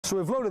So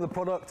we've loaded the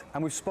product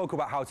and we've spoke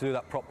about how to do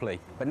that properly,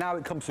 but now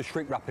it comes to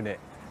shrink wrapping it.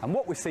 And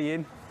what we're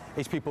seeing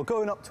is people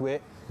going up to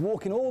it,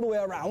 walking all the way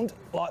around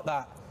like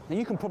that. And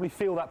you can probably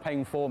feel that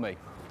pain for me.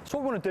 So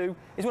what we want to do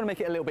is we want to make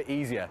it a little bit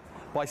easier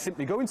by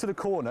simply going to the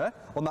corner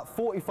on that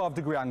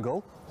 45-degree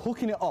angle,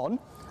 hooking it on,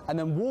 and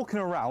then walking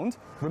around,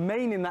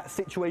 remain in that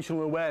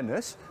situational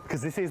awareness,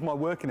 because this is my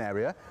working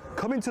area,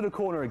 coming to the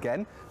corner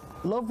again,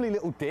 lovely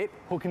little dip,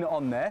 hooking it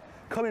on there,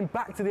 coming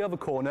back to the other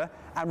corner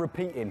and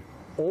repeating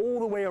all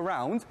the way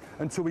around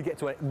until we get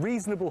to a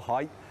reasonable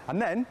height, and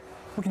then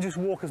we can just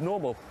walk as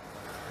normal.